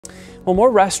Well,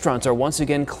 more restaurants are once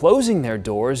again closing their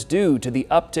doors due to the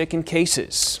uptick in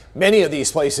cases. Many of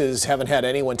these places haven't had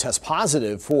anyone test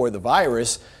positive for the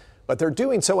virus, but they're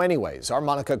doing so anyways. Our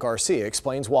Monica Garcia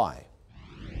explains why.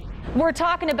 We're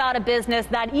talking about a business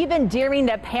that even during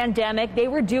the pandemic, they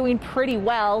were doing pretty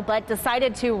well, but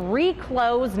decided to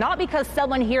reclose, not because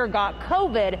someone here got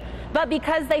COVID, but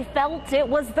because they felt it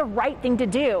was the right thing to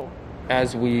do.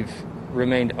 As we've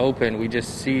remained open, we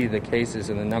just see the cases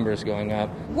and the numbers going up.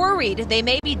 Worried they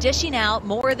may be dishing out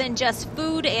more than just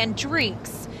food and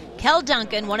drinks. Kel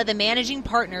Duncan, one of the managing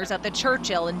partners at the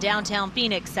Churchill in downtown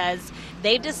Phoenix, says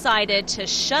they've decided to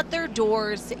shut their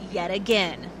doors yet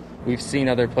again. We've seen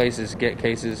other places get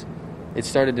cases. It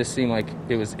started to seem like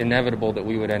it was inevitable that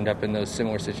we would end up in those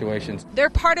similar situations. They're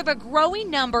part of a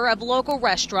growing number of local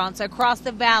restaurants across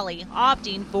the valley,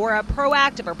 opting for a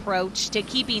proactive approach to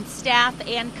keeping staff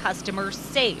and customers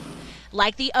safe,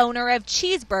 like the owner of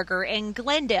Cheeseburger in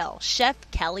Glendale, Chef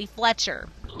Kelly Fletcher.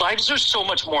 Lives are so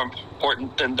much more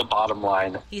important than the bottom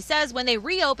line. He says when they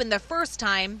reopened the first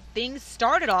time, things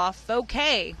started off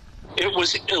okay. It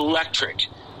was electric.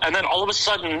 And then all of a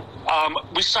sudden,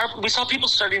 we saw people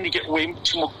starting to get way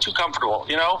too comfortable.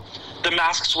 You know, the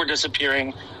masks were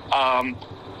disappearing.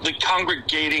 The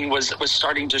congregating was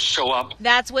starting to show up.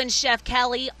 That's when Chef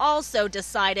Kelly also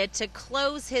decided to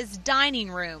close his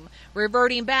dining room,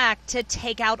 reverting back to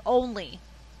takeout only.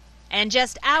 And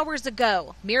just hours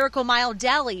ago, Miracle Mile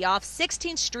Deli off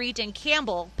 16th Street in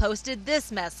Campbell posted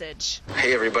this message.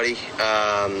 Hey everybody,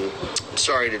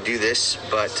 sorry to do this,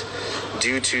 but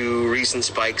due to recent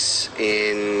spikes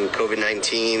in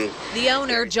COVID-19. The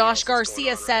owner, Josh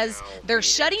Garcia, says they're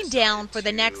shutting down for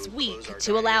the next week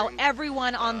to allow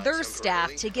everyone on their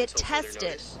staff to get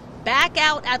tested. Back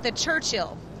out at the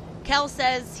Churchill, Kel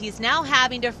says he's now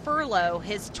having to furlough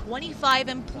his 25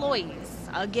 employees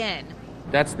again.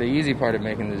 That's the easy part of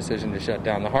making the decision to shut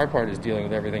down. The hard part is dealing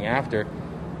with everything after.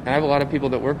 And I have a lot of people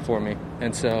that work for me,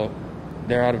 and so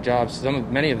they're out of jobs.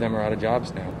 Many of them are out of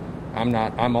jobs now.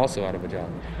 I'm also out of a job.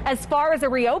 As far as a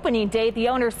reopening date, the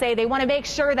owners say they want to make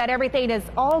sure that everything is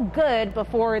all good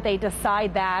before they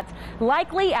decide that,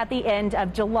 likely at the end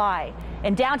of July.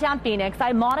 In downtown Phoenix,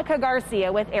 I'm Monica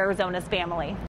Garcia with Arizona's Family.